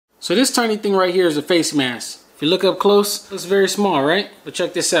So this tiny thing right here is a face mask. If you look up close, it's very small, right? But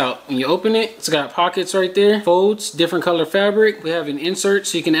check this out. When you open it, it's got pockets right there, folds, different color fabric. We have an insert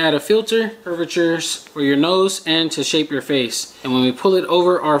so you can add a filter, curvatures for your nose, and to shape your face. And when we pull it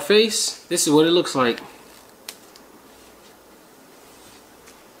over our face, this is what it looks like.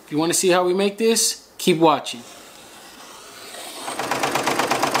 If you want to see how we make this, keep watching.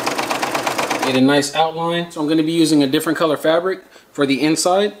 Get a nice outline. So I'm going to be using a different color fabric for the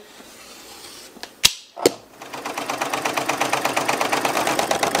inside.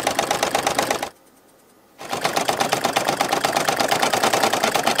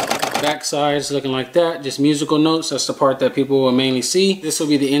 Back side is looking like that, just musical notes. That's the part that people will mainly see. This will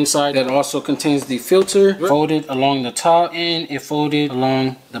be the inside that also contains the filter, folded along the top, and it folded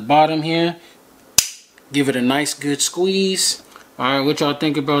along the bottom here. Give it a nice good squeeze. All right, what y'all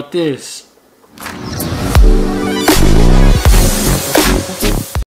think about this?